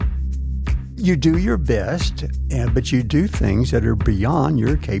You do your best, but you do things that are beyond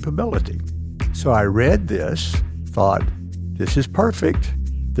your capability. So I read this, thought, this is perfect.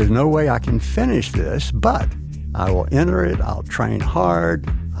 There's no way I can finish this, but I will enter it. I'll train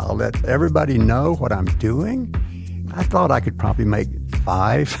hard. I'll let everybody know what I'm doing. I thought I could probably make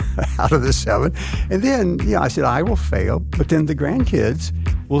 5 out of the 7. And then, I said, I will fail. But then the grandkids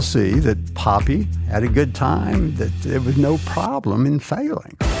will see that Poppy had a good time, that there was no problem in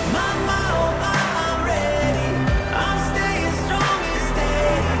failing.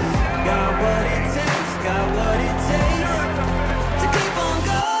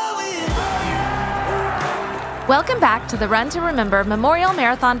 Welcome back to the Run to Remember Memorial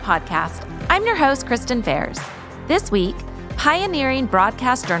Marathon podcast. I'm your host, Kristen Fairs. This week, pioneering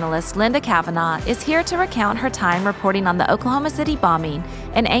broadcast journalist Linda Cavanaugh is here to recount her time reporting on the Oklahoma City bombing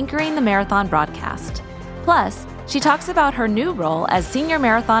and anchoring the marathon broadcast. Plus, she talks about her new role as senior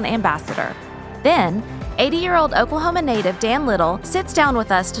marathon ambassador. Then, 80-year-old Oklahoma native Dan Little sits down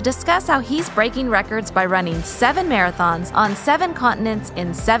with us to discuss how he's breaking records by running 7 marathons on 7 continents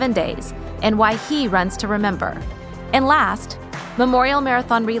in 7 days, and why he runs to remember. And last, Memorial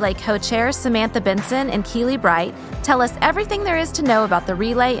Marathon Relay co-chairs Samantha Benson and Keely Bright tell us everything there is to know about the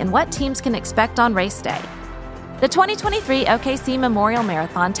relay and what teams can expect on race day. The 2023 OKC Memorial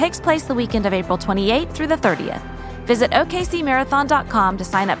Marathon takes place the weekend of April 28th through the 30th. Visit okcmarathon.com to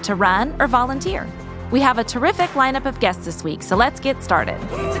sign up to run or volunteer. We have a terrific lineup of guests this week, so let's get started.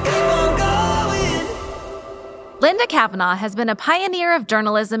 Linda Cavanaugh has been a pioneer of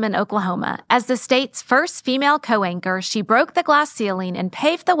journalism in Oklahoma. As the state's first female co-anchor, she broke the glass ceiling and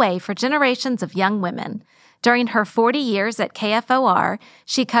paved the way for generations of young women. During her 40 years at KFOR,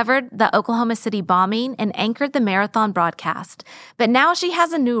 she covered the Oklahoma City bombing and anchored the marathon broadcast. But now she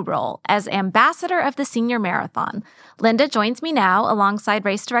has a new role as ambassador of the senior marathon. Linda joins me now alongside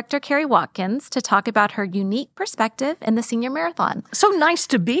race director Carrie Watkins to talk about her unique perspective in the senior marathon. So nice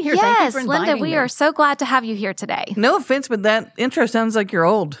to be here. Yes, Thank you for inviting Linda, we me. are so glad to have you here today. No offense, but that intro sounds like you're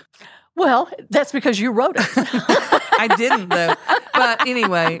old. Well, that's because you wrote it. I didn't, though. But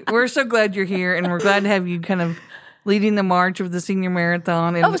anyway, we're so glad you're here, and we're glad to have you kind of leading the march of the senior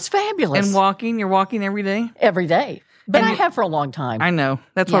marathon. And, It's fabulous. And walking. You're walking every day? Every day. But And I have for a long time. I know.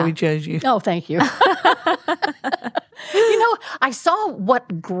 That's why we chose you. Oh, thank you. I saw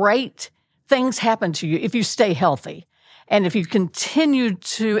what great things happen to you if you stay healthy and if you continue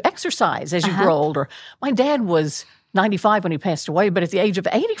to exercise as you grow older. My dad was 95 when he passed away, but at the age of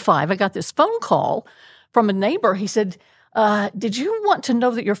 85, I got this phone call from a neighbor. He said, did you want to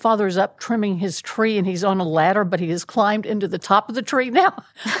know that your father is up trimming his tree and he's on a ladder, but he has climbed into the top of the tree now?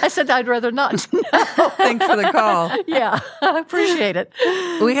 I said, I'd rather not know. Thanks for the call. Yeah, I appreciate it.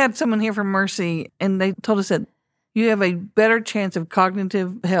 We had someone here from Mercy, and they told us that you have a better chance of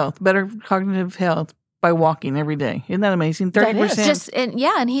better cognitive health by walking every day. Isn't that amazing?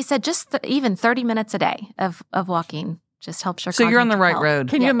 30%. And he said even 30 minutes a day of walking just helps your So you're on the right health. road.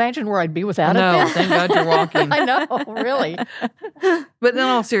 Can you imagine where I'd be without it? No, thank God you're walking. I know, really. But in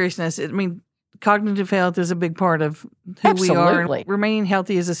all seriousness, cognitive health is a big part of who we are. Absolutely. And remaining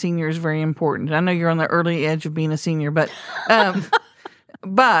healthy as a senior is very important. I know you're on the early edge of being a senior, but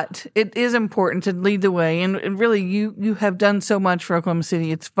but it is important to lead the way. And really, you have done so much for Oklahoma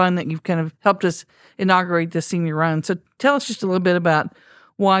City. It's fun that you've kind of helped us inaugurate the senior run. So tell us just a little bit about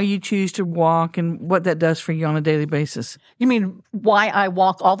why you choose to walk and what that does for you on a daily basis. You mean why I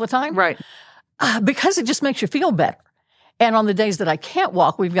walk all the time? Right. Because it just makes you feel better. And on the days that I can't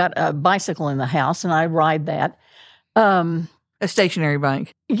walk, we've got a bicycle in the house, and I ride that. A stationary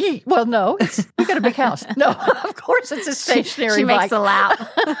bike. Well, no, we got a big house. No, of course it's a stationary She bike. makes a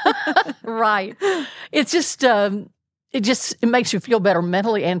lap. Right. It's just, it makes you feel better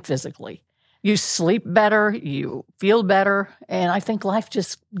mentally and physically. You sleep better, you feel better, and I think life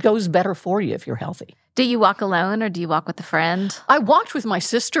just goes better for you if you're healthy. Do you walk alone or do you walk with a friend? I walked with my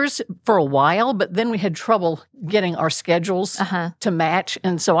sisters for a while, but then we had trouble getting our schedules to match,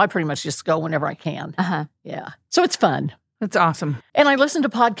 and so I pretty much just go whenever I can. Yeah. So it's fun. That's awesome. And I listen to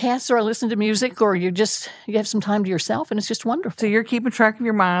podcasts or I listen to music or you have some time to yourself, and it's just wonderful. So you're keeping track of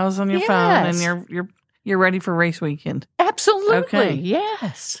your miles on your phone, and you're ready for race weekend. Absolutely. Okay.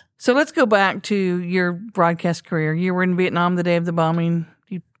 Yes. So let's go back to your broadcast career. You were in Vietnam the day of the bombing.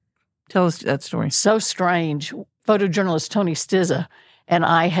 You tell us that story. So strange. Photojournalist Tony Stizza and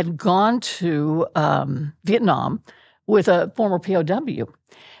I had gone to Vietnam with a former POW.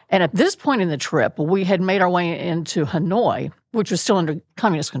 And at this point in the trip, we had made our way into Hanoi, which was still under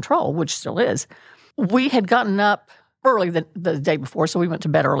communist control, which still is. We had gotten up early the day before, so we went to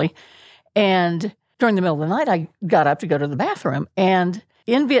bed early. And during the middle of the night, I got up to go to the bathroom. And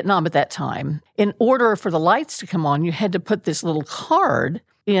In Vietnam at that time, in order for the lights to come on, you had to put this little card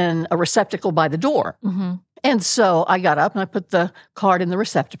in a receptacle by the door. Mm-hmm. And so I got up and I put the card in the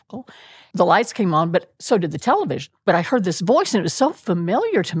receptacle. The lights came on, but so did the television. But I heard this voice, and it was so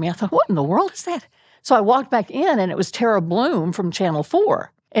familiar to me. I thought, what in the world is that? So I walked back in, and it was Tara Bloom from Channel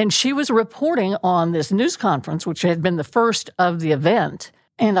 4. And she was reporting on this news conference, which had been the first of the event.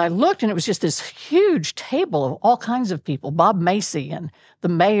 And I looked, and it was just this huge table of all kinds of people, Bob Macy and the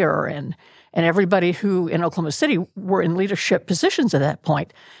mayor and everybody who in Oklahoma City were in leadership positions at that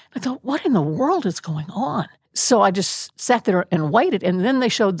point. I thought, what in the world is going on? So I just sat there and waited, and then they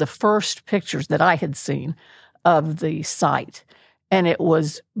showed the first pictures that I had seen of the site, and it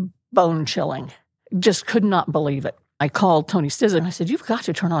was bone-chilling. Just could not believe it. I called Tony Stizen, and I said, you've got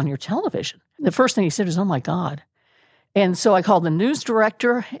to turn on your television. The first thing he said was, oh, my God. And so I called the news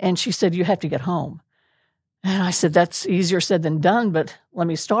director, and she said, you have to get home. And I said, that's easier said than done, but let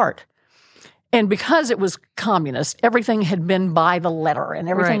me start. And because it was communist, everything had been by the letter and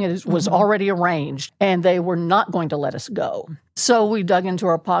everything was already arranged, and they were not going to let us go. So we dug into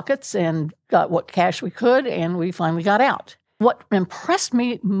our pockets and got what cash we could, and we finally got out. What impressed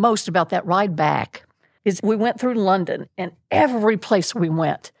me most about that ride back is we went through London, and every place we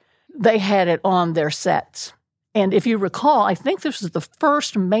went, they had it on their sets. And if you recall, I think this was the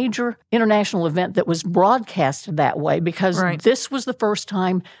first major international event that was broadcast that way because this was the first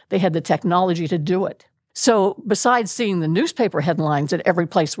time they had the technology to do it. So besides seeing the newspaper headlines at every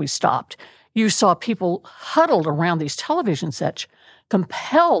place we stopped, you saw people huddled around these television sets,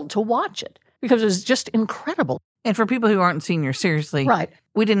 compelled to watch it because it was just incredible. And for people who aren't seniors, seriously,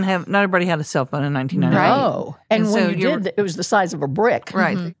 we didn't have, not everybody had a cell phone in 1998. No. And when you did, it was the size of a brick.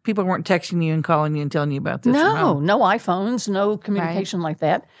 Right. Mm-hmm. People weren't texting you and calling you and telling you about this. No iPhones, no communication like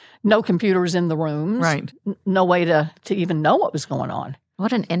that, no computers in the rooms. Right. No way to even know what was going on.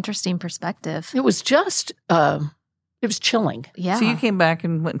 What an interesting perspective. It was just, it was chilling. Yeah. So you came back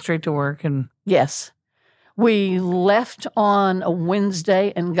and went straight to work and... Yes. We left on a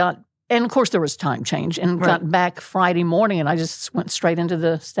Wednesday and of course, there was time change, and got back Friday morning, and I just went straight into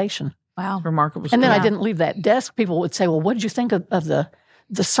the station. Wow. Remarkable. And then I didn't leave that desk. People would say, well, what did you think of the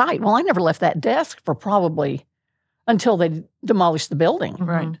site? Well, I never left that desk for probably until they demolished the building.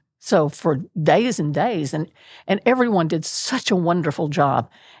 Right. So for days and days, and everyone did such a wonderful job.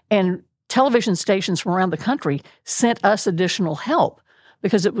 And television stations from around the country sent us additional help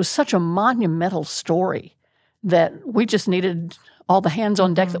because it was such a monumental story that we just needed all the hands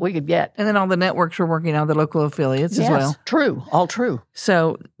on deck that we could get. And then all the networks were working on the local affiliates as well. True. All true.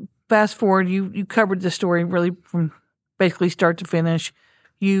 So fast forward, you covered the story really from basically start to finish.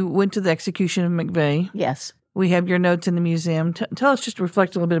 You went to the execution of McVeigh. Yes. We have your notes in the museum. Tell us, just to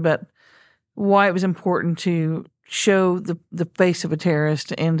reflect a little bit about why it was important to show the face of a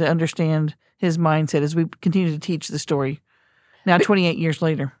terrorist and to understand his mindset as we continue to teach the story now 28 years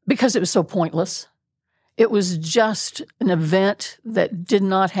later. Because it was so pointless. It was just an event that did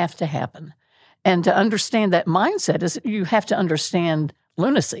not have to happen. And to understand that mindset is you have to understand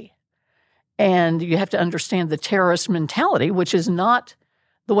lunacy. And you have to understand the terrorist mentality, which is not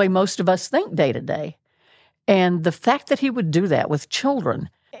the way most of us think day to day. And the fact that he would do that with children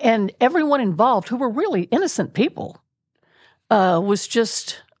and everyone involved who were really innocent people was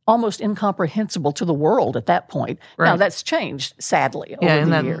just almost incomprehensible to the world at that point. Right. Now, that's changed, sadly, over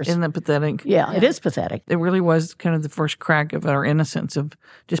the years. Isn't that pathetic? Yeah, it is pathetic. It really was kind of the first crack of our innocence of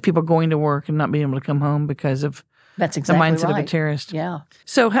just people going to work and not being able to come home because of that's exactly the mindset of a terrorist. Yeah.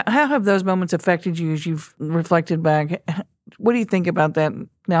 So how have those moments affected you as you've reflected back? What do you think about that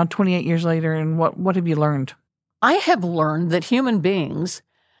now 28 years later, and what have you learned? I have learned that human beings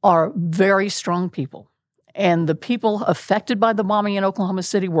are very strong people. And the people affected by the bombing in Oklahoma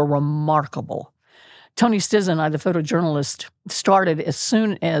City were remarkable. Tony Stizen and I, the photojournalist, started as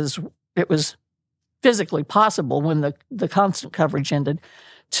soon as it was physically possible when the constant coverage ended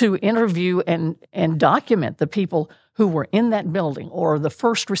to interview and document the people who were in that building or the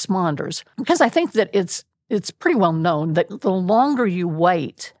first responders. Because I think that it's pretty well known that the longer you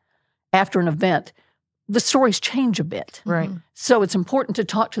wait after an event, the stories change a bit. Right. So it's important to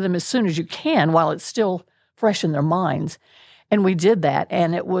talk to them as soon as you can while it's still fresh in their minds. And we did that,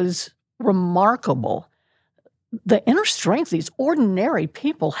 and it was remarkable. The inner strength these ordinary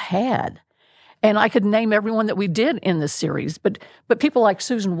people had. And I could name everyone that we did in this series, but people like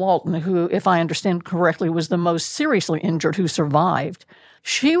Susan Walton, who, if I understand correctly, was the most seriously injured who survived.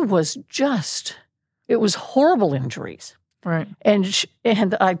 She was it was horrible injuries. Right.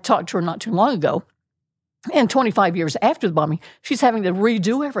 And I talked to her not too long ago. And 25 years after the bombing, she's having to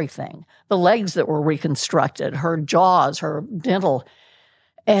redo everything. The legs that were reconstructed, her jaws, her dental.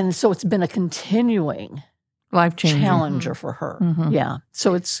 And so it's been a continuing Life-changing. challenger for her. Mhm. Yeah.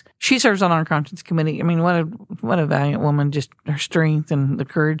 So She serves on our conscience committee. I mean, what a valiant woman, just her strength and the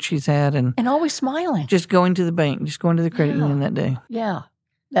courage she's had and and always smiling. just going to the bank, just going to the credit Yeah. union that day. Yeah.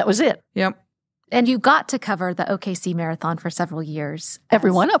 That was it. Yep. And you got to cover the OKC Marathon for several years. Every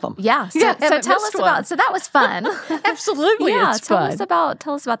one of them. Yeah. So, Yeah, so haven't tell missed us one. about, so that was fun. Absolutely. Yeah. It's Tell fun. us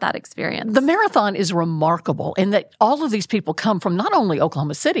about that experience. The marathon is remarkable in that all of these people come from not only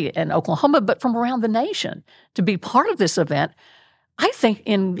Oklahoma City and Oklahoma, but from around the nation to be part of this event, I think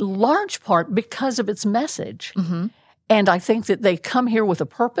in large part because of its message. Mm-hmm. And I think that they come here with a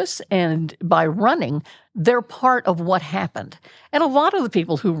purpose, and by running, they're part of what happened. And a lot of the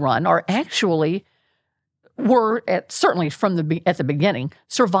people who run are actually certainly at the beginning,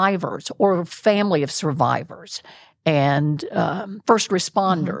 survivors or family of survivors and first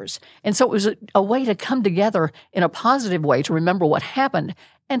responders. And so it was a way to come together in a positive way to remember what happened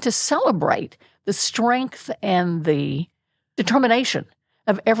and to celebrate the strength and the determination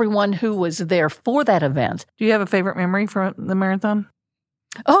of everyone who was there for that event. Do you have a favorite memory from the marathon?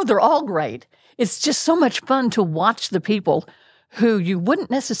 Oh, they're all great. It's just so much fun to watch the people who you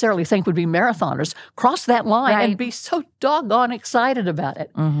wouldn't necessarily think would be marathoners cross that line Right. and be so doggone excited about it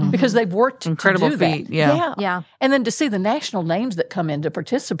Mhm. because they've worked Incredible to do feat, that. yeah. Yeah. And then to see the national names that come in to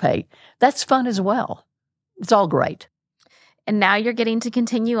participate, that's fun as well. It's all great. And now you're getting to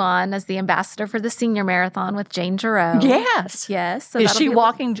continue on as the ambassador for the senior marathon with Jane Giroux. Yes. Yes. So Is that'll she be-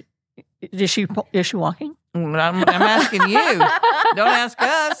 walking? Is she walking? I'm asking you. Don't ask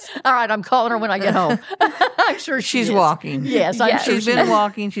us. All right, I'm calling her when I get home. I'm sure She's is. walking. Yes, I'm Yes. sure She's she been is.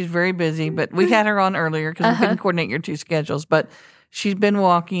 walking. She's very busy, but we had her on earlier because we couldn't coordinate your two schedules. But she's been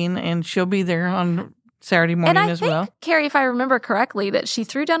walking, and she'll be there on Saturday morning And I as think, well. Carrie, if I remember correctly, that she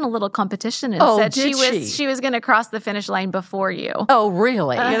threw down a little competition and Oh, said did she? she was going to cross the finish line before you. Oh,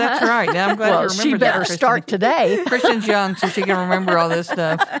 really? Yeah, that's right. Now I'm glad Well, you remember she that, better Kristen. start today. Kristen's young, so she can remember all this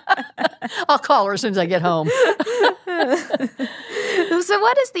stuff. I'll call her as soon as I get home. So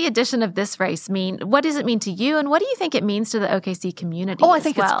what does the addition of this race mean? What does it mean to you? And what do you think it means to the OKC community? Oh, I as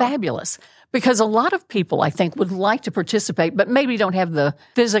think well? it's fabulous because a lot of people, I think, would like to participate, but maybe don't have the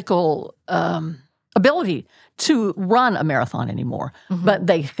physical ability to run a marathon anymore. But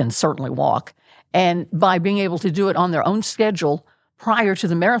they can certainly walk. And by being able to do it on their own schedule prior to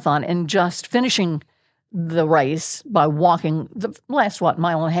the marathon and just finishing the race by walking the last,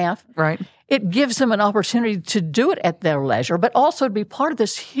 mile and a half, Right. it gives them an opportunity to do it at their leisure, but also to be part of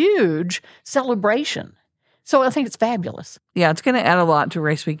this huge celebration. So I think it's fabulous. Yeah, it's going to add a lot to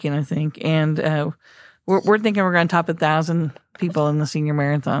race weekend, I think. And we're thinking we're going to top 1,000 people in the senior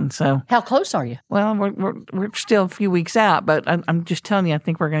marathon. So, How close are you? well, we're still a few weeks out, but I'm just telling you, I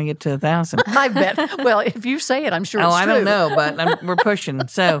think we're going to get to 1,000. I bet. Well, if you say it, I'm sure it's I true. don't know, but we're pushing.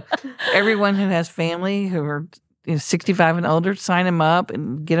 So everyone who has family who are 65 and older, sign them up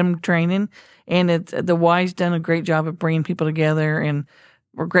and get them training. And the Y's done a great job of bringing people together, and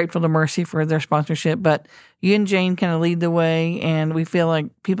we're grateful to Mercy for their sponsorship. But you and Jane kind of lead the way, and we feel like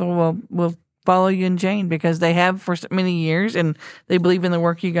people will follow you and Jane because they have for so many years, and they believe in the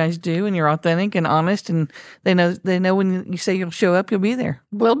work you guys do, and you're authentic and honest, and they know when you say you'll show up, you'll be there.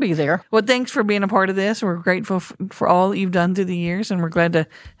 We'll be there. Well, thanks for being a part of this. We're grateful for all that you've done through the years, and we're glad to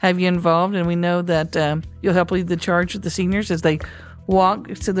have you involved. And we know that you'll help lead the charge with the seniors as they walk.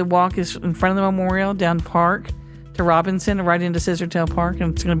 So the walk is in front of the memorial, down Park to Robinson, and right into Scissortail Park,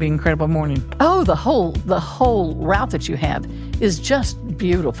 and it's going to be an incredible morning. Oh, the whole route that you have is just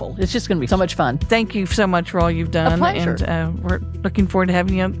beautiful. It's just going to be so much fun. Thank you so much for all you've done. A pleasure. And we're looking forward to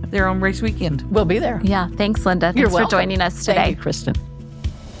having you there on race weekend. We'll be there. Yeah. Thanks, Linda. You're Thanks for welcome. joining us today. Thank you, Kristen.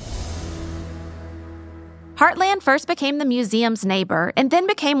 Heartland first became the museum's neighbor and then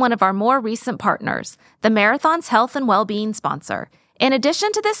became one of our more recent partners, the Marathon's health and well-being sponsor. In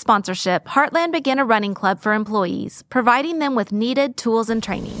addition to this sponsorship, Heartland began a running club for employees, providing them with needed tools and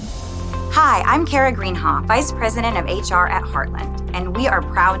training. Hi, I'm Kara Greenhoff, Vice President of HR at Heartland, and we are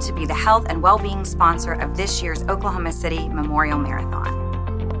proud to be the health and well-being sponsor of this year's Oklahoma City Memorial Marathon.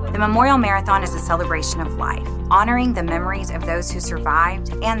 The Memorial Marathon is a celebration of life, honoring the memories of those who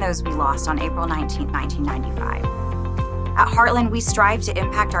survived and those we lost on April 19, 1995. At Heartland, we strive to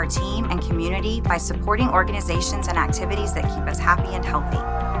impact our team and community by supporting organizations and activities that keep us happy and healthy.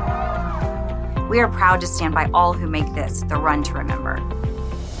 We are proud to stand by all who make this the run to remember.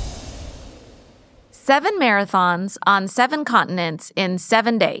 7 marathons on 7 continents in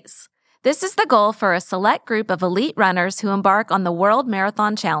 7 days. This is the goal for a select group of elite runners who embark on the World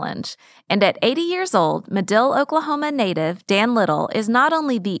Marathon Challenge. And at 80 years old, Medill, Oklahoma native Dan Little is not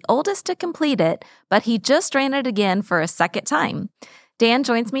only the oldest to complete it, but he just ran it again for a second time. Dan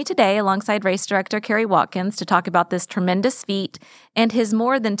joins me today alongside race director Kerry Watkins to talk about this tremendous feat and his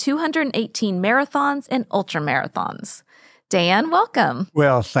more than 218 marathons and ultramarathons. Dan, welcome.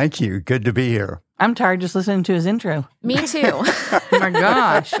 Well, thank you. Good to be here. I'm tired just listening to his intro. Me too. Oh my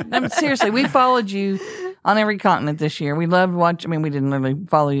gosh. Seriously, we followed you on every continent this year. We loved watching. I mean, we didn't really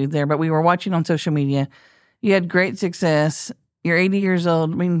follow you there, but we were watching on social media. You had great success. You're 80 years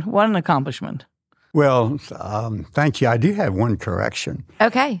old. I mean, what an accomplishment. Well, thank you. I do have one correction.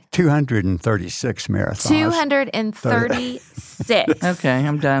 Okay. 236 marathons. 236. Okay,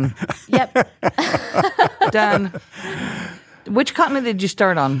 I'm done. Yep. Done. Which continent did you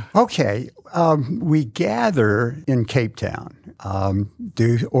start on? Okay. We gather in Cape Town,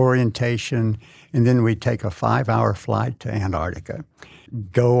 do orientation, and then we take a 5-hour flight to Antarctica.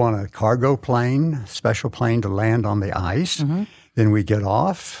 Go on a cargo plane, special plane to land on the ice. Mm-hmm. Then we get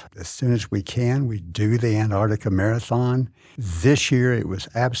off as soon as we can. We do the Antarctica Marathon. This year it was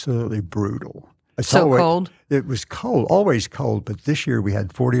absolutely brutal. Cold? It was cold, always cold, but this year we had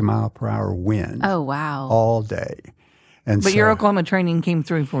 40-mile-per-hour wind. Oh, wow. All day. But your Oklahoma training came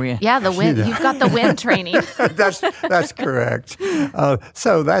through for you. Yeah, the wind. You've got the wind training. That's correct.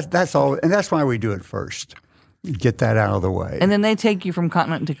 So that's all, and that's why we do it first. Get that out of the way. And then they take you from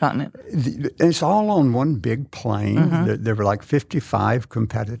continent to continent. It's all on one big plane. Mm-hmm. There were like 55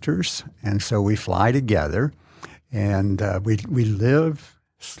 competitors, and so we fly together, and we live,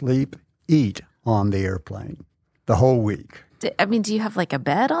 sleep, eat on the airplane the whole week. Do you have like a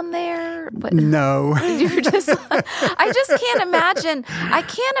bed on there? No. I just can't imagine. I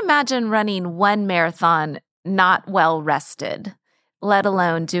can't imagine running one marathon not well rested, let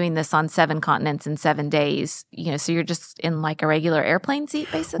alone doing this on 7 continents in 7 days. So you're just in like a regular airplane seat,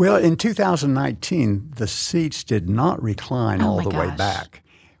 basically? Well, in 2019, the seats did not recline all the way back,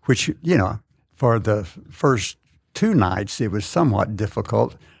 which, for the first 2 nights, it was somewhat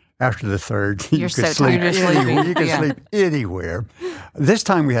difficult. After the third, you could sleep anywhere. You could sleep anywhere. This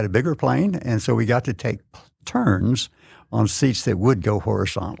time we had a bigger plane, and so we got to take turns on seats that would go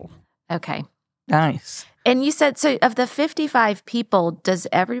horizontal. Okay. Nice. And you said, so of the 55 people, does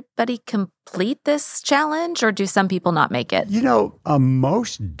everybody complete this challenge, or do some people not make it?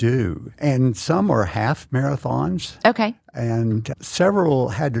 Most do, and some are half marathons. Okay. And several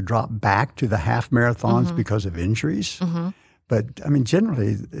had to drop back to the half marathons because of injuries. Mm-hmm. But,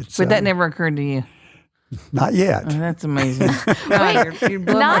 generally, it's... But that never occurred to you? Not yet. Oh, that's amazing. Wait, you're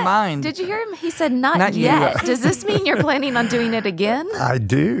blowing my mind. Did you hear him? He said, not yet. Does this mean you're planning on doing it again? I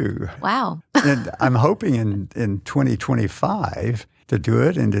do. Wow. And I'm hoping in 2025 to do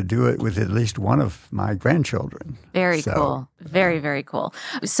it, and to do it with at least one of my grandchildren. Very cool. Very, very cool.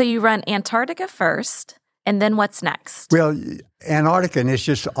 So you run Antarctica first. And then what's next? Well, Antarctica, and it's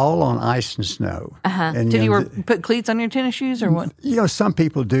just all on ice and snow. Uh-huh. And, Did you put cleats on your tennis shoes or what? Some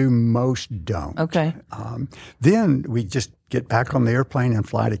people do, most don't. Okay. Then we just get back on the airplane and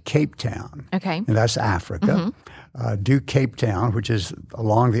fly to Cape Town. Okay. And that's Africa. Mm-hmm. Do Cape Town, which is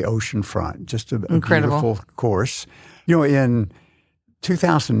along the ocean front, just a beautiful course. In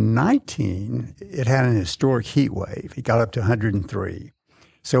 2019, it had an historic heat wave. It got up to 103.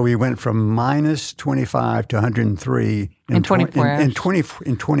 So we went from minus 25 to 103 in 24 hours.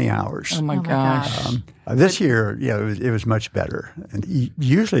 In 20 hours. Oh my gosh. This year, it was much better. And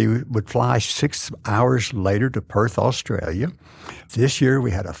usually we would fly 6 hours later to Perth, Australia. This year we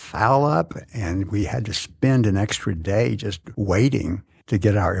had a foul up, and we had to spend an extra day just waiting to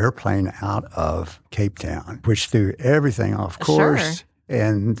get our airplane out of Cape Town, which threw everything off course. Sure.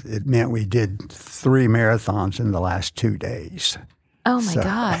 And it meant we did 3 marathons in the last 2 days. Oh, my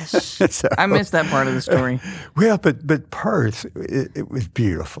gosh. I missed that part of the story. Well, but Perth, it was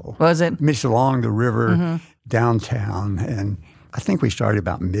beautiful. Was it? It's along the river downtown, and I think we started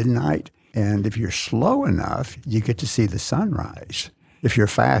about midnight. And if you're slow enough, you get to see the sunrise. If you're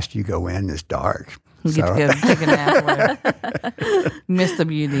fast, you go in, it's dark. You get to go take a nap. Miss the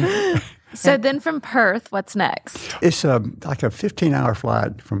beauty. So then from Perth, what's next? It's like a 15-hour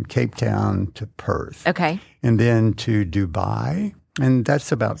flight from Cape Town to Perth. Okay. And then to Dubai. And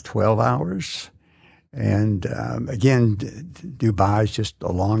that's about 12 hours. And again, Dubai is just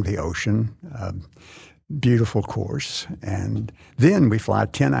along the ocean, beautiful course. And then we fly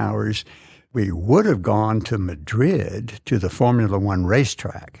 10 hours. We would have gone to Madrid to the Formula One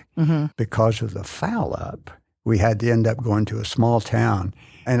racetrack. Mm-hmm. Because of the foul up. We had to end up going to a small town.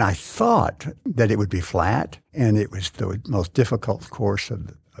 And I thought that it would be flat, and it was the most difficult course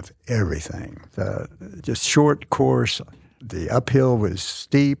of everything. Just short course. The uphill was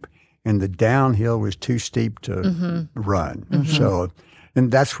steep, and the downhill was too steep to run. Mm-hmm. So,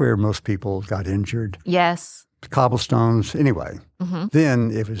 and that's where most people got injured. Yes. cobblestones. Anyway,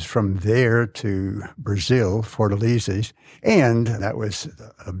 then it was from there to Brazil, Fortaleza, and that was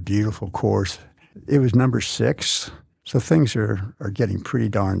a beautiful course. It was number 6. So things are getting pretty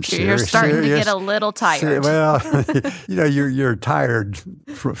darn serious. You're starting to get a little tired. Well, you're tired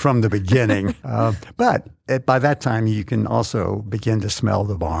from the beginning. But by that time, you can also begin to smell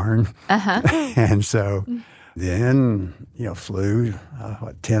the barn. And so then, flew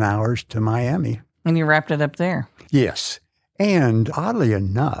 10 hours to Miami. And you wrapped it up there. Yes. And oddly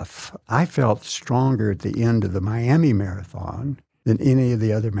enough, I felt stronger at the end of the Miami Marathon than any of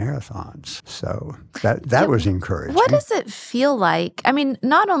the other marathons. So that was encouraging. What does it feel like? I mean,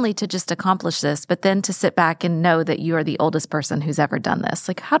 not only to just accomplish this, but then to sit back and know that you are the oldest person who's ever done this.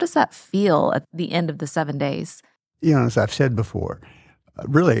 Like, how does that feel at the end of the 7 days? As I've said before,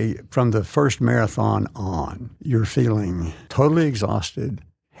 really from the first marathon on, you're feeling totally exhausted,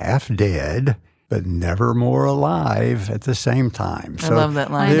 half dead, but never more alive at the same time. I love that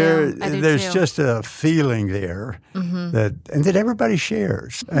line. There's just a feeling there that everybody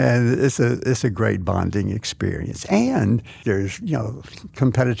shares, and it's a great bonding experience. And there's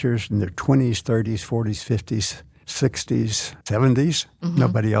competitors in their 20s, 30s, 40s, 50s, 60s, 70s.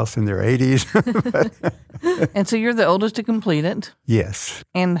 Nobody else in their 80s. And so you're the oldest to complete it. Yes.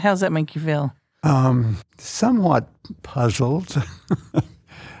 And how's that make you feel? Somewhat puzzled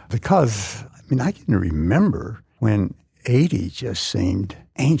because. I can remember when 80 just seemed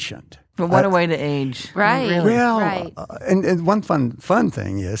ancient. But what a way to age. Right. Really. Well, right. And one fun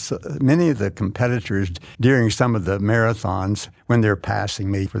thing is many of the competitors during some of the marathons, when they're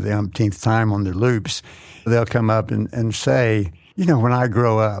passing me for the umpteenth time on their loops, they'll come up and say, when I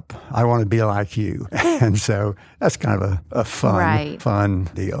grow up, I want to be like you. And so that's kind of a fun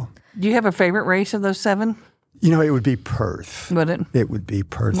deal. Do you have a favorite race of those 7? It would be Perth. Would it? It would be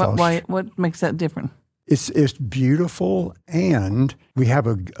Perth. What makes that different? It's beautiful, and we have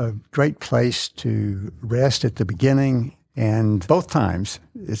a great place to rest at the beginning, and both times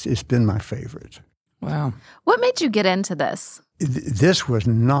it's been my favorite. Wow. What made you get into this? This was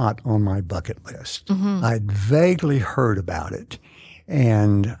not on my bucket list. I'd vaguely heard about it,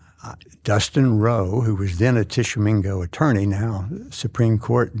 and Dustin Rowe, who was then a Tishomingo attorney, now Supreme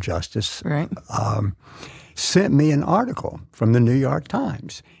Court Justice, right. Sent me an article from the New York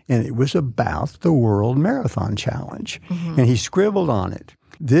Times, and it was about the World Marathon Challenge. And he scribbled on it,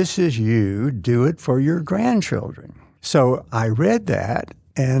 "This is you, do it for your grandchildren." So I read that,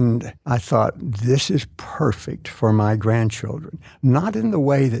 and I thought, this is perfect for my grandchildren. Not in the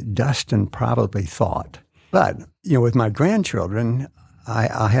way that Dustin probably thought, but, with my grandchildren,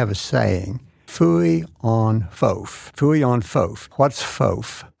 I have a saying, Fui on Fof. Fui on Fof. What's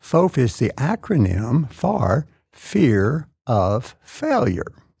Fof? Fof is the acronym for fear of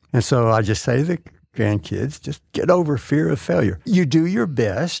failure. And so I just say to the grandkids, just get over fear of failure. You do your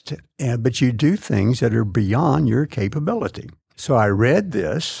best, but you do things that are beyond your capability. So I read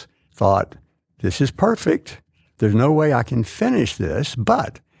this, thought, this is perfect. There's no way I can finish this,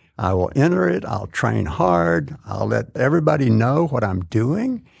 but I will enter it. I'll train hard. I'll let everybody know what I'm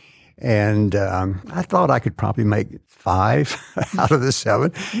doing. And I thought I could probably make 5 out of the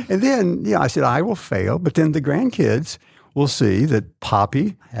 7. And then, I said, I will fail, but then the grandkids will see that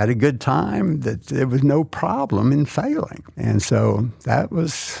Poppy had a good time, that there was no problem in failing. And so that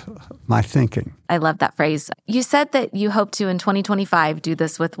was my thinking. I love that phrase. You said that you hope to, in 2025, do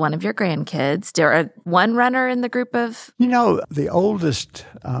this with one of your grandkids. Or one runner in the group of? The oldest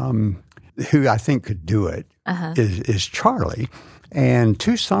who I think could do it is Charlie. And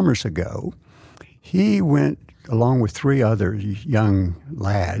 2 summers ago, he went along with 3 other young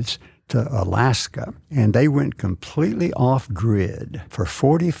lads to Alaska, and they went completely off-grid for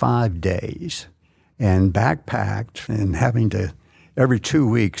 45 days and backpacked, and having to, every 2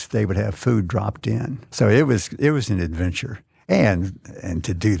 weeks, they would have food dropped in. So it was an adventure. And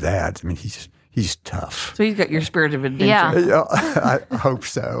to do that, he's tough. So he's got your spirit of adventure. Yeah. I hope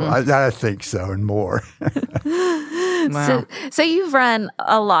so. I think so, and more. Wow. So you've run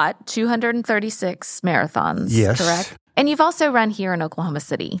a lot, 236 marathons, yes. Correct? And you've also run here in Oklahoma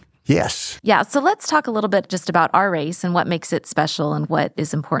City. Yes. Yeah, so let's talk a little bit just about our race and what makes it special and what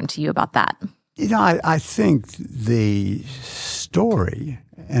is important to you about that. I think the story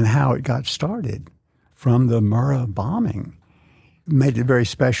and how it got started from the Murrah bombing made it very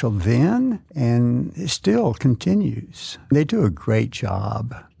special then, and it still continues. They do a great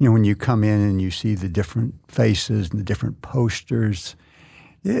job. When you come in and you see the different faces and the different posters,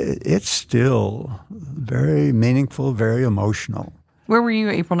 it's still very meaningful, very emotional. Where were you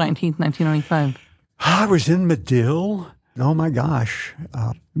April 19th, 1995? I was in Medill. Oh, my gosh.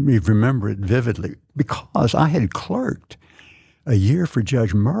 We remember it vividly. because I had clerked a year for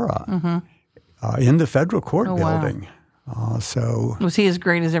Judge Murrah in the federal court building. So was he as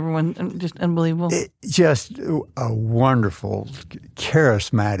great as everyone? Just unbelievable. Just a wonderful,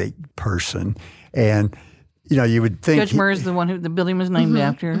 charismatic person, and you would think Judge Murrah is the one who the building was named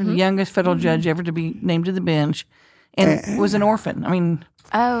after, the youngest federal judge ever to be named to the bench, and was an orphan. I mean,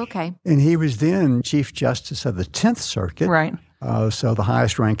 oh, okay. And he was then Chief Justice of the 10th Circuit, right? So the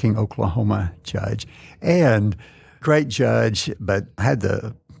highest-ranking Oklahoma judge, and great judge, but had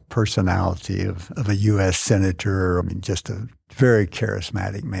the personality of a U.S. senator. I mean, just a very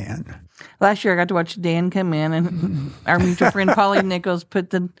charismatic man. Last year, I got to watch Dan come in, and our mutual friend Polly Nichols put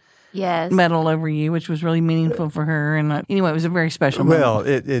the medal over you, which was really meaningful for her. And anyway, it was a very special moment. Well,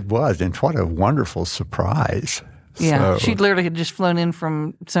 it was, and what a wonderful surprise. Yeah, So, she literally had just flown in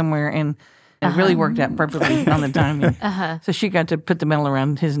from somewhere, and it really worked out perfectly on the timing. So she got to put the medal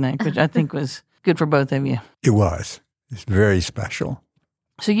around his neck, which I think was good for both of you. it was. It's very special.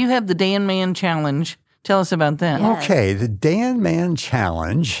 So you have the Dan Man Challenge. Tell us about that. Yes. Okay, the Dan Man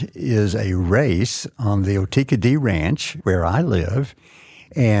Challenge is a race on the Otikadee Ranch where I live,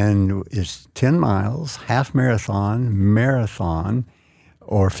 and it's 10 miles, half marathon,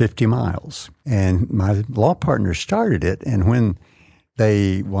 or 50 miles. And my law partner started it, and when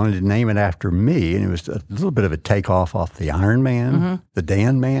they wanted to name it after me, and it was a little bit of a takeoff off the Iron Man, the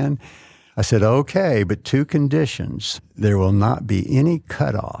Dan Man, I said, okay, but 2 conditions. There will not be any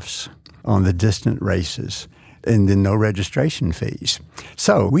cutoffs on the distant races, and then no registration fees.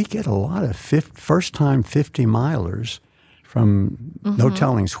 So we get a lot of first-time 50-milers from no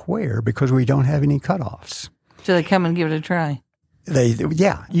telling where because we don't have any cutoffs. So they come and give it a try.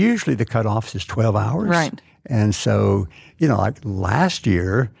 Usually the cutoff is 12 hours. Right. And so, like last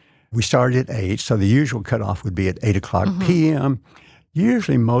year, we started at 8, so the usual cutoff would be at 8 o'clock p.m.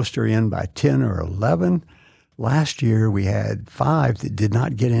 Usually most are in by 10 or 11. Last year, we had 5 that did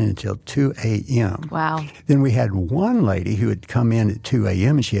not get in until 2 a.m. Wow. Then we had one lady who had come in at 2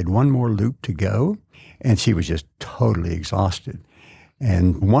 a.m. and she had one more loop to go, and she was just totally exhausted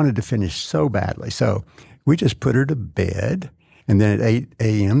and wanted to finish so badly. So we just put her to bed, and then at 8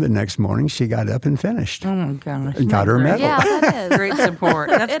 a.m. the next morning, she got up and finished. Oh, my gosh. And got her medal. Yeah, that is. Great support.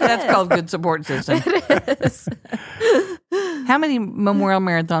 That's called good support system. It is. How many Memorial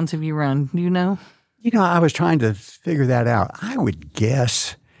Marathons have you run? Do you know? I was trying to figure that out. I would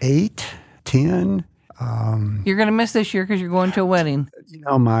guess 8, 10. You're going to miss this year because you're going to a wedding.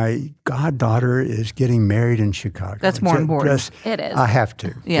 My goddaughter is getting married in Chicago. That's more important. It is. I have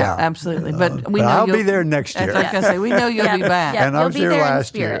to. Yeah, absolutely. But we know I'll you'll be there next year. That's what I was going to say. We know you'll be back. And I was you'll be there in last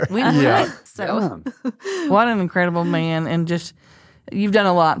spirit. year. We know it. So What an incredible man. And just, you've done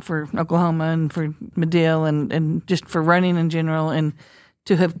a lot for Oklahoma and for Medill and just for running in general. And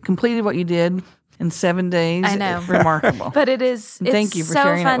to have completed what you did in 7 days. I know. Remarkable. But it is. Thank you for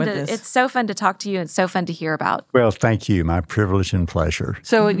sharing it with us. It's so fun to talk to you. It's so fun to hear about. Well, thank you. My privilege and pleasure.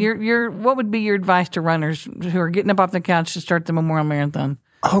 So what would be your advice to runners who are getting up off the couch to start the Memorial Marathon?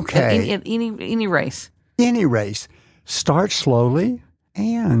 Okay. At any race. Any race. Start slowly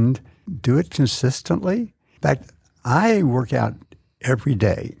and do it consistently. In fact, I work out every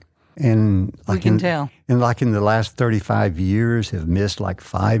day. And We can tell. And like in the last 35 years have missed like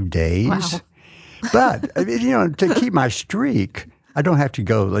 5 days. Wow. But, to keep my streak, I don't have to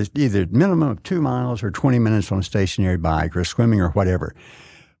go either minimum of 2 miles or 20 minutes on a stationary bike or swimming or whatever.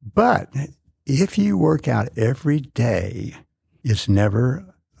 But if you work out every day, it's never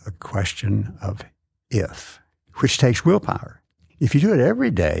a question of if, which takes willpower. If you do it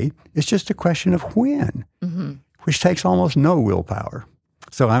every day, it's just a question of when, which takes almost no willpower.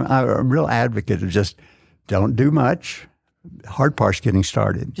 So I'm a real advocate of just don't do much. Hard part's getting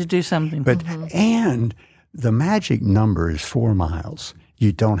started. Just do something. But and the magic number is 4 miles.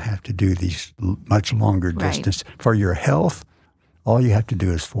 You don't have to do these much longer distance. For your health, all you have to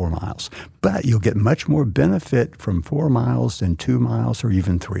do is 4 miles. But you'll get much more benefit from 4 miles than 2 miles or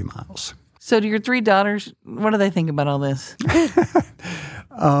even 3 miles. So do your 3 daughters, what do they think about all this?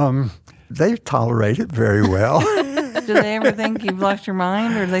 They tolerate it very well. Do they ever think you've lost your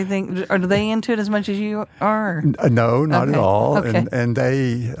mind, or are they into it as much as you are? No, not at all. Okay. And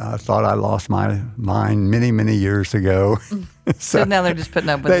they thought I lost my mind many, many years ago. So now they're just putting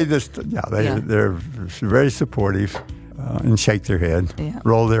up with it. They're very supportive and shake their head,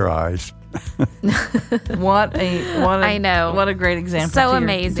 roll their eyes. I know. What a great example. So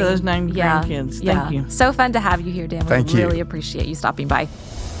amazing. To those 9 grandkids. Thank you. So fun to have you here, Dan. Thank we you. really appreciate you stopping by.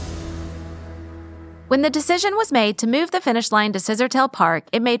 When the decision was made to move the finish line to Scissortail Park,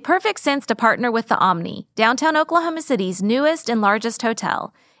 it made perfect sense to partner with the Omni, downtown Oklahoma City's newest and largest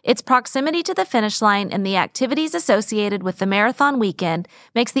hotel. Its proximity to the finish line and the activities associated with the marathon weekend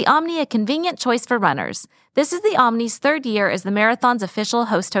makes the Omni a convenient choice for runners. This is the Omni's third year as the marathon's official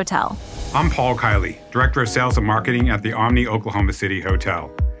host hotel. I'm Paul Kiley, Director of Sales and Marketing at the Omni Oklahoma City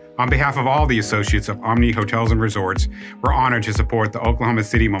Hotel. On behalf of all the associates of Omni Hotels and Resorts, we're honored to support the Oklahoma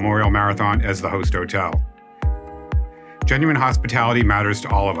City Memorial Marathon as the host hotel. Genuine hospitality matters to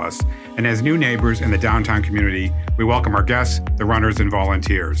all of us, and as new neighbors in the downtown community, we welcome our guests, the runners, and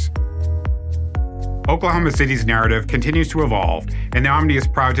volunteers. Oklahoma City's narrative continues to evolve, and the Omni is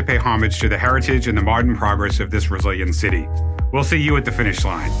proud to pay homage to the heritage and the modern progress of this resilient city. We'll see you at the finish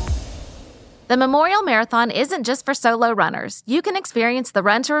line. The Memorial Marathon isn't just for solo runners. You can experience the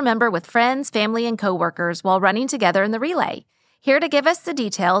run to remember with friends, family, and coworkers while running together in the relay. Here to give us the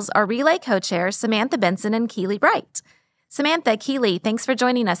details are relay co-chairs Samantha Benson and Keely Bright. Samantha, Keely, thanks for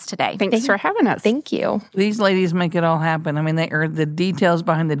joining us today. Thanks for having us. Thank you. These ladies make it all happen. I mean, they are the details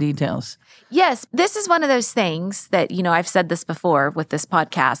behind the details. Yes, this is one of those things that, I've said this before with this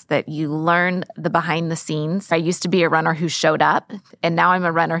podcast, that you learn the behind the scenes. I used to be a runner who showed up, and now I'm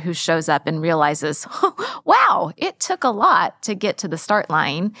a runner who shows up and realizes, wow, it took a lot to get to the start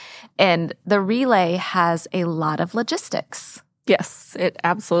line. And the relay has a lot of logistics. Yes, it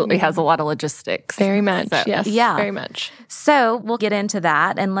absolutely has a lot of logistics. Very much, yes. Yeah. Very much. So we'll get into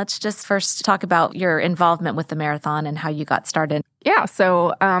that. And let's just first talk about your involvement with the marathon and how you got started. Yeah,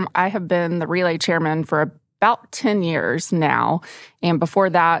 so I have been the relay chairman for about 10 years now. And before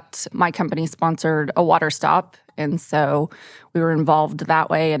that, my company sponsored a water stop. And so we were involved that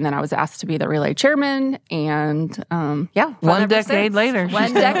way. And then I was asked to be the relay chairman. And One decade later,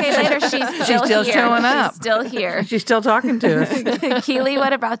 she's still here. Showing up. She's still here. She's still talking to us. Keely,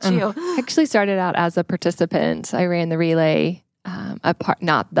 what about you? I actually started out as a participant. I ran the relay,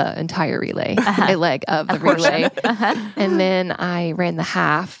 not the entire relay, a leg of the relay. And then I ran the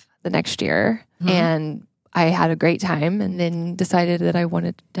half the next year. And I had a great time and then decided that I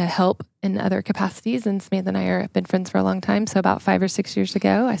wanted to help in other capacities. And Samantha and I have been friends for a long time. So about 5 or 6 years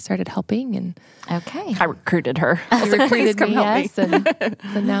ago, I started helping. And okay, I recruited her. she recruited me, yes. And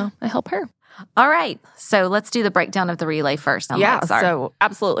so now I help her. All right. So let's do the breakdown of the relay first. So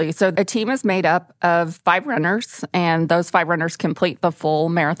absolutely. So the team is made up of 5 runners, and those 5 runners complete the full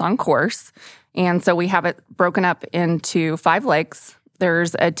marathon course. And so we have it broken up into 5 legs.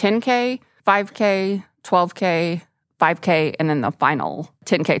 There's a 10K, 5K, 12K, 5K, and then the final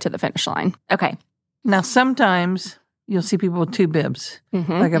 10K to the finish line. Okay. Now, sometimes you'll see people with 2 bibs,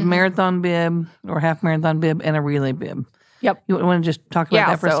 like a marathon bib or half marathon bib and a relay bib. Yep. You want to just talk about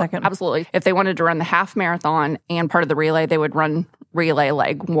that for a second? Absolutely. If they wanted to run the half marathon and part of the relay, they would run relay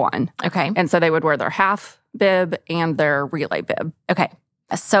leg 1. Okay. And so they would wear their half bib and their relay bib. Okay.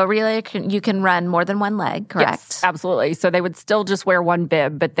 So relay, you can run more than one leg, correct? Yes, absolutely. So they would still just wear one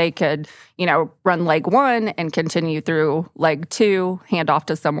bib, but they could, run leg 1 and continue through leg 2, hand off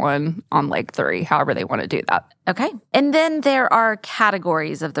to someone on leg 3, however they want to do that. Okay. And then there are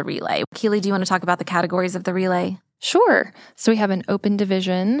categories of the relay. Keely, do you want to talk about the categories of the relay? Sure. So we have an open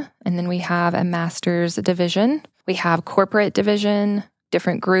division, and then we have a master's division. We have corporate division,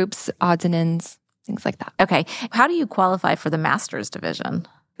 different groups, odds and ends, things like that. Okay. How do you qualify for the master's division?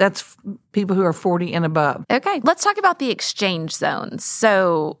 That's people who are 40 and above. Okay. Let's talk about the exchange zones.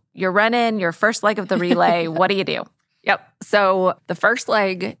 So you're running your first leg of the relay. What do you do? Yep. So the first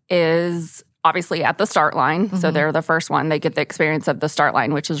leg is obviously at the start line. So they're the first one. They get the experience of the start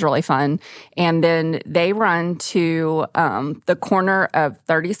line, which is really fun. And then they run to the corner of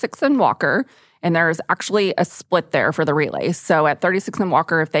 36th and Walker. And there's actually a split there for the relay. So at 36th and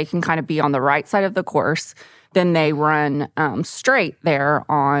Walker, if they can kind of be on the right side of the course, then they run straight there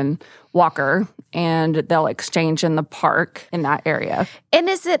on Walker, and they'll exchange in the park in that area. And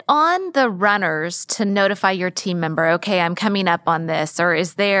is it on the runners to notify your team member, okay, I'm coming up on this, or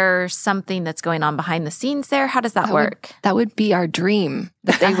is there something that's going on behind the scenes there? How does that work? That would be our dream,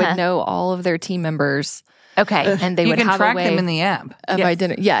 that they would know all of their team members. Okay. And they would have a way. You can track them in the app. Of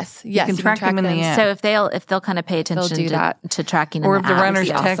identity. Yes. You can track them in the app. So if they'll kind of pay attention to tracking or in the if the app, runners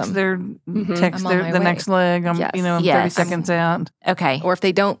text awesome. the next leg, I'm 30 seconds out. Okay. Or if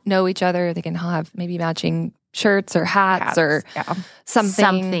they don't know each other, they can have maybe matching shirts or hats or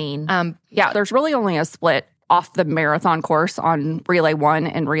something. There's really only a split off the marathon course on Relay 1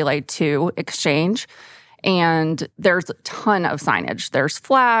 and Relay 2 exchange. And there's a ton of signage. There's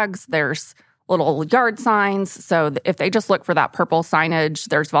flags, there's little yard signs. So if they just look for that purple signage,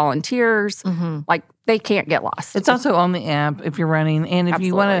 there's volunteers. Like, they can't get lost. It's also on the app if you're running. And if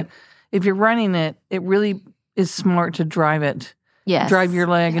you want to, if you're running it, it really is smart to drive it. Yes. Drive your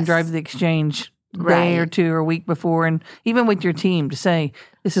leg and drive the exchange day or two or a week before, and even with your team to say,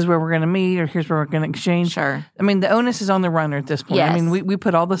 this is where we're going to meet or here's where we're going to exchange. Sure. I mean, the onus is on the runner at this point. Yes. I mean, we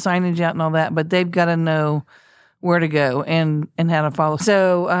put all the signage out and all that, but they've got to know where to go and how to follow.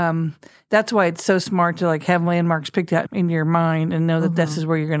 So that's why it's so smart to like have landmarks picked out in your mind and know that this is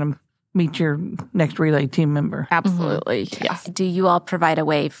where you're going to meet your next relay team member. Absolutely. Yes. Do you all provide a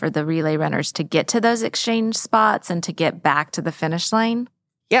way for the relay runners to get to those exchange spots and to get back to the finish line?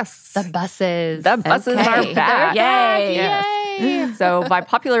 Yes. The buses. The buses are back. Yay. Yes. So by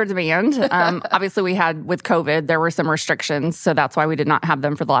popular demand, obviously we had with COVID, there were some restrictions. So that's why we did not have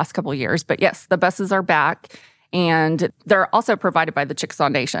them for the last couple of years. But yes, the buses are back. And they're also provided by the Chickasaw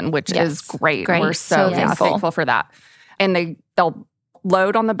Nation, which is great. We're so thankful for that. And they'll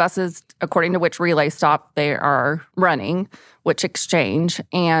load on the buses according to which relay stop they are running, which exchange,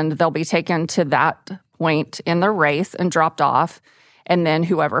 and they'll be taken to that point in the race and dropped off. And then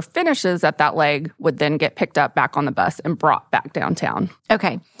whoever finishes at that leg would then get picked up back on the bus and brought back downtown.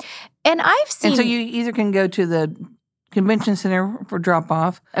 Okay. And I've seen... And so you either can go to the convention center for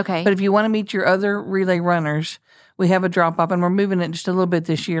drop-off. Okay. But if you want to meet your other relay runners, we have a drop-off, and we're moving it just a little bit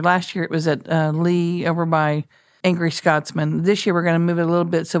this year. Last year it was at Lee over by Angry Scotsman. This year we're going to move it a little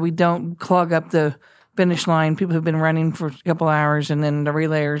bit so we don't clog up the finish line. People have been running for a couple hours, and then the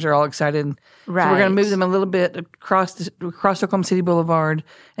relayers are all excited. Right. So we're going to move them a little bit across Oklahoma City Boulevard,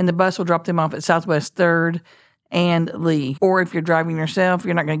 and the bus will drop them off at Southwest 3rd and Lee. Or if you're driving yourself,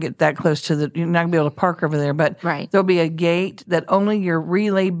 you're not going to get that close to you're not going to be able to park over there. But there'll be a gate that only your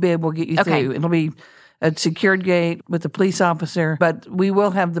relay bib will get you through. It'll be a secured gate with a police officer, but we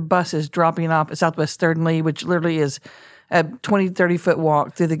will have the buses dropping off at Southwest 3rd and Lee, which literally is a 20, 30-foot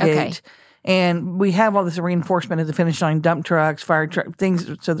walk through the gate. And we have all this reinforcement at the finish line, dump trucks, fire trucks, things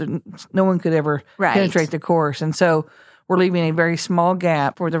so that no one could ever penetrate the course. And so we're leaving a very small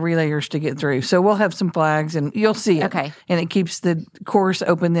gap for the relayers to get through. So we'll have some flags, and you'll see it. Okay. And it keeps the course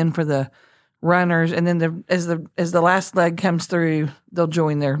open then for the runners, and then as the last leg comes through, they'll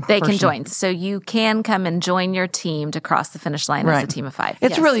join They can join. So you can come and join your team to cross the finish line as a team of 5.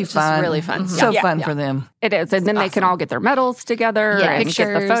 It's really fun. It's really fun. So fun for them. It is. And then they can all get their medals together and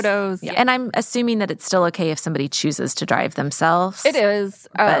get the photos. Yeah. And I'm assuming that it's still okay if somebody chooses to drive themselves. It is.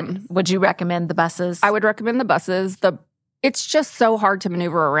 But would you recommend the buses? I would recommend the buses. It's just so hard to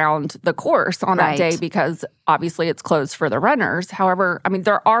maneuver around the course on that day because obviously it's closed for the runners. However, I mean,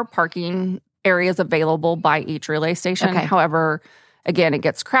 there are parking areas available by each relay station. Okay. However, again, it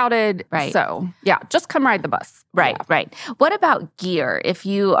gets crowded. Right. So, just come ride the bus. Right. What about gear? If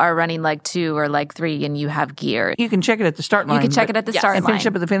you are running leg 2 or leg 3 and you have gear, you can check it at the start line. You can check it at the start line. And finish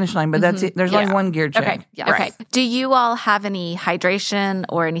up at the finish line, but that's it. There's only one gear check. Okay. Yes. Okay. Do you all have any hydration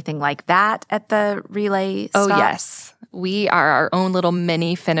or anything like that at the relay stops? Oh, yes. We are our own little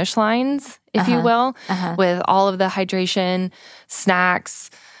mini finish lines, if you will, with all of the hydration,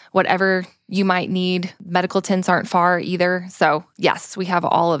 snacks, whatever you might need. Medical tents aren't far either. So yes, we have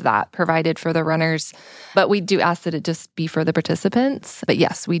all of that provided for the runners, but we do ask that it just be for the participants. But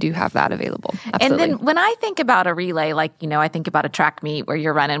yes, we do have that available. Absolutely. And then when I think about a relay, I think about a track meet where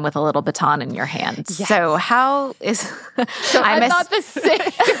you're running with a little baton in your hand. Yes. So how is... So I thought the same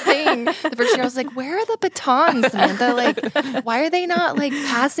thing. The first year I was like, where are the batons, Samantha? Why are they not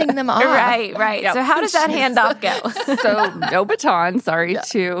passing them off? Right. Yep. So how does that handoff go? So no baton, sorry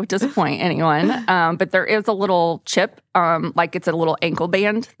to disappoint anyone. But there is a little chip, it's a little ankle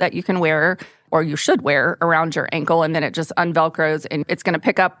band that you can wear, or you should wear around your ankle, and then it just unvelcros, and it's going to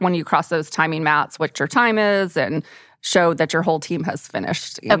pick up when you cross those timing mats what your time is and show that your whole team has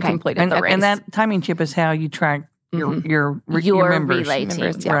finished and completed the race. And that timing chip is how you track your members. Relay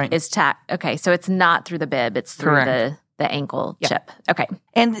team. Right. Okay, so it's not through the bib, it's through the ankle chip. Okay.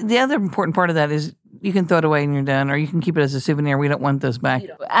 And the other important part of that is you can throw it away and you're done, or you can keep it as a souvenir. We don't want those back.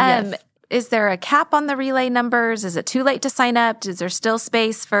 Is there a cap on the relay numbers? Is it too late to sign up? Is there still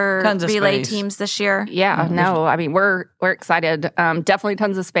space for relay teams this year? Yeah, no. I mean, we're excited. Definitely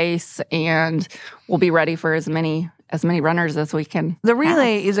tons of space, and we'll be ready for as many runners as we can. The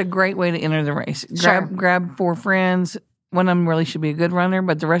relay is a great way to enter the race. Grab 4 friends. One of them really should be a good runner,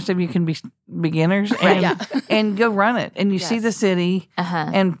 but the rest of you can be beginners and go run it. And you see the city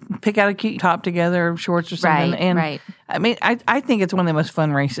and pick out a cute top together, shorts or something. I mean, I think it's one of the most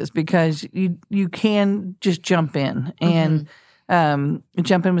fun races because you can just jump in and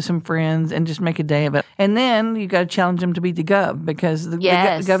jump in with some friends and just make a day of it. And then you got to challenge them to beat the Gov because the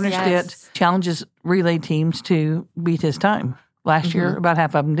Governor Stitt challenges relay teams to beat his time. Last year, about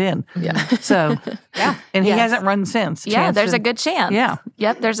half of them did. Yeah. So, and he hasn't run since. There's a good chance. Yeah.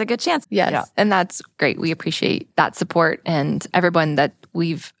 Yep, there's a good chance. Yes. Yeah. And that's great. We appreciate that support and everyone that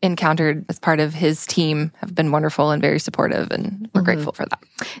we've encountered as part of his team have been wonderful and very supportive, and we're grateful for that.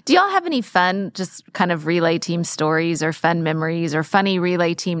 Do y'all have any fun, just kind of relay team stories or fun memories or funny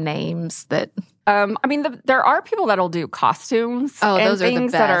relay team names that... there are people that'll do costumes. Oh, and those are the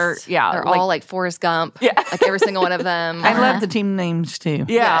things best. that are, they're all like Forrest Gump. Yeah, like every single one of them. I love the team names too.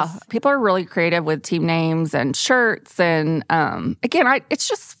 Yeah. Yes. People are really creative with team names and shirts. And again, it's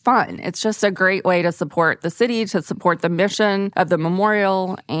just fun. It's just a great way to support the city, to support the mission of the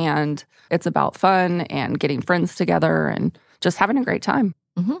memorial. And it's about fun and getting friends together and just having a great time.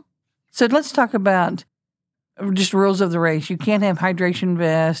 Mm-hmm. So let's talk about just rules of the race. You can't have hydration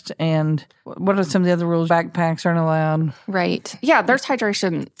vest, and what are some of the other rules? Backpacks aren't allowed. Right. Yeah, there's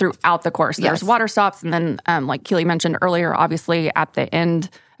hydration throughout the course. There's water stops, and then, like Keely mentioned earlier, obviously at the end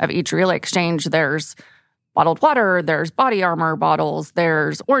of each relay exchange, there's bottled water, there's body armor bottles,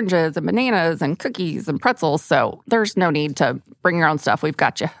 there's oranges and bananas and cookies and pretzels. So there's no need to bring your own stuff. We've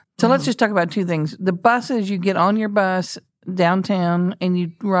got you. So let's just talk about two things. The buses, you get on your bus downtown and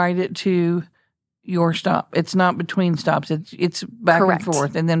you ride it to your stop. It's not between stops. It's back Correct. and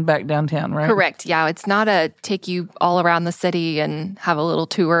forth and then back downtown, right? Correct. Yeah, it's not a take you all around the city and have a little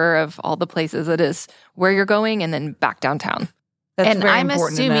tour of all the places. It is where you're going and then back downtown. That's and very I'm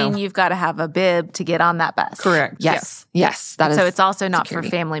important to assuming know. you've got to have a bib to get on that bus. Correct. Yes. Yes. That is. So it's also not security.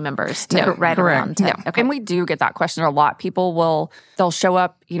 for family members to No, ride correct. around. To, No. Okay. And we do get that question a lot. People they'll show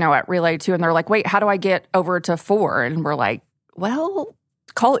up, at Relay 2 and they're like, wait, how do I get over to 4? And we're like, well,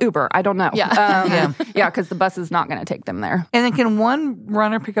 call Uber. I don't know. Yeah. Yeah, because the bus is not going to take them there. And then can one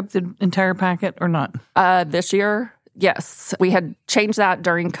runner pick up the entire packet or not? This year, yes. We had changed that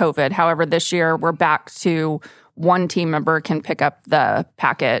during COVID. However, this year we're back to one team member can pick up the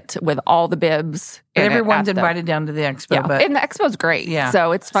packet with all the bibs. in it Everyone's at the- invited down to the expo. Yeah, But and the expo's great. Yeah.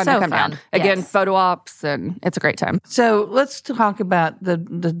 So it's fun So to come fun. down. Again, Yes. photo ops, and it's a great time. so let's talk about the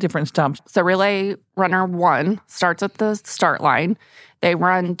different stops. So Relay Runner 1 starts at the start line. They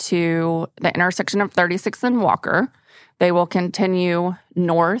run to the intersection of 36th and Walker. They will continue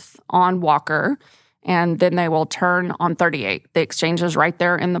north on Walker, and then they will turn on 38th. The exchange is right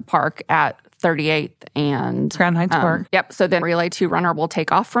there in the park at 38th and Crown Heights Park. Yep. So then Relay 2 runner will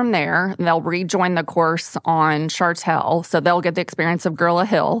take off from there. They'll rejoin the course on Chartel. So they'll get the experience of Gorilla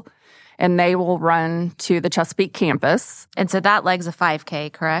Hill, and they will run to the Chesapeake campus. And so that leg's a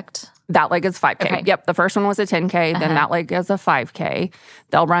 5K, correct? That leg is 5K. Okay. Yep. The first one was a 10K. Then that leg is a 5K.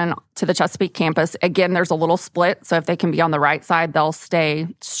 They'll run to the Chesapeake campus. Again, there's a little split. So if they can be on the right side, they'll stay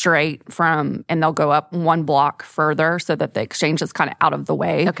straight and they'll go up one block further so that the exchange is kind of out of the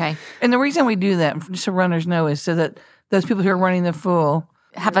way. Okay. And the reason we do that, just so runners know, is so that those people who are running the full,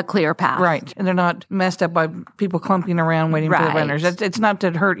 Have a clear path. right, and they're not messed up by people clumping around waiting for the Right. runners. It's not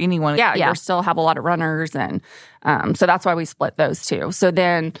to hurt anyone. Yeah, Yeah. you still have a lot of runners. And so that's why we split those two. So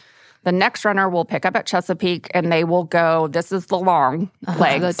then the next runner will pick up at Chesapeake and they will go, this is the long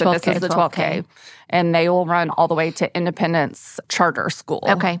leg. The So this 12K. is the 12K. And they will run all the way to Independence Charter School.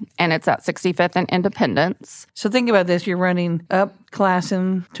 Okay. And it's at 65th and Independence. So think about this. You're running up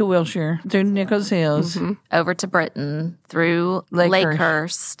Classen to Wilshire, through Nichols Hills. Over to Britain, through Lakehurst.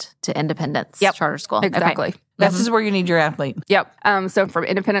 Lakehurst to Independence Yep. Charter School. Okay. Exactly. This is where you need your athlete. Yep. So from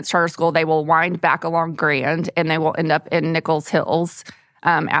Independence Charter School, they will wind back along Grand and they will end up in Nichols Hills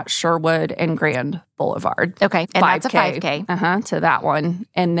at Sherwood and Grand Boulevard. Okay. And that's a 5K. To that one.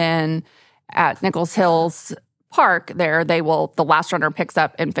 And then at Nichols Hills Park, the last runner picks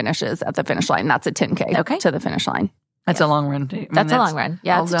up and finishes at the finish line. That's a 10K Okay. to the finish line. That's a long run, too. I mean, That's a long run.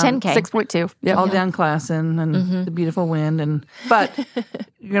 Yeah, all it's a down- 10K. 6.2. Yep. All down Classen and the beautiful wind. But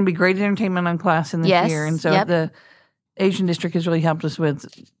you're going to be great entertainment on Classen this Yes. year. And so Yep. the Asian District has really helped us with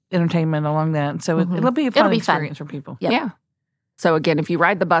entertainment along that. So it'll be a fun It'll be fun. experience for people. Yep. Yeah. So again, if you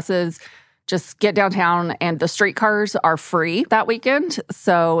ride the buses, just get downtown, and the streetcars are free that weekend.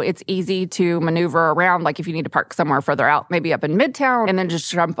 So it's easy to maneuver around. Like if you need to park somewhere further out, maybe up in Midtown, and then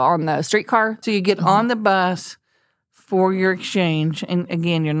just jump on the streetcar. So you get on the bus for your exchange, and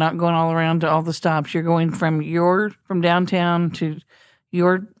again, you're not going all around to all the stops. You're going from downtown to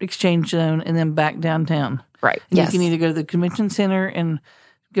your exchange zone, and then back downtown. Right. And Yes. You can either go to the convention center and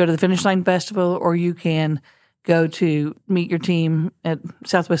go to the Finish Line Festival, or you can go to meet your team at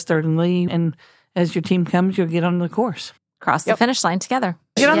Southwest 3rd and Lee. And as your team comes, you'll get on the course. Cross the finish line together.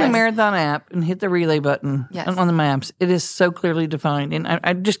 Get on the Yes. Marathon app and hit the relay button Yes. on the maps. It is so clearly defined. And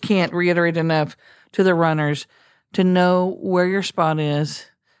I just can't reiterate enough to the runners to know where your spot is,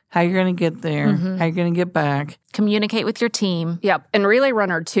 how you're going to get there, how you're going to get back. Communicate with your team. Yep. And Relay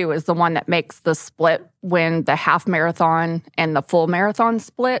Runner 2 is the one that makes the split when the half marathon and the full marathon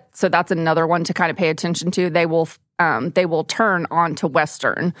split. So that's another one to kind of pay attention to. They will they will turn onto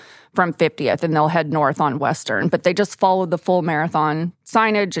Western from 50th, and they'll head north on Western. But they just follow the full marathon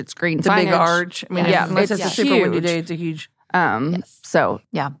signage. It's green It's a signage. big arch. I mean, unless it's a super windy huge. day, it's a huge. So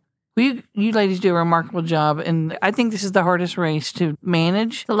You ladies do a remarkable job, and I think this is the hardest race to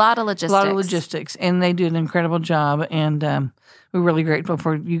manage. It's a lot of logistics. A lot of logistics, and they do an incredible job, and we're really grateful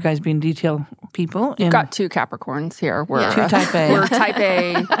for you guys being detail people. you've got 2 Capricorns here. We're, Two Type A. We're Type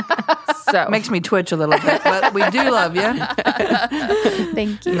A. So Makes me twitch a little bit, but we do love you.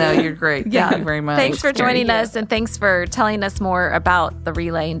 Thank you. No, you're great. Thank you very much. Thanks for joining us, and thanks for telling us more about the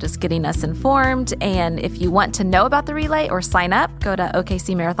relay and just getting us informed. And if you want to know about the relay or sign up, go to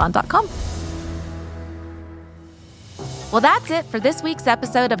okcmarathon.com. Well, that's it for this week's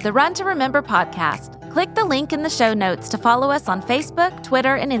episode of the Run to Remember podcast. Click the link in the show notes to follow us on Facebook,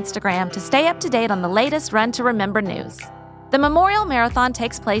 Twitter, and Instagram to stay up to date on the latest Run to Remember news. The Memorial Marathon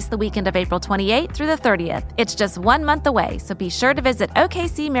takes place the weekend of April 28th through the 30th. It's just 1 month away, so be sure to visit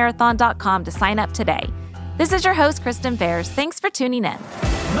okcmarathon.com to sign up today. This is your host, Kristen Fairs. Thanks for tuning in.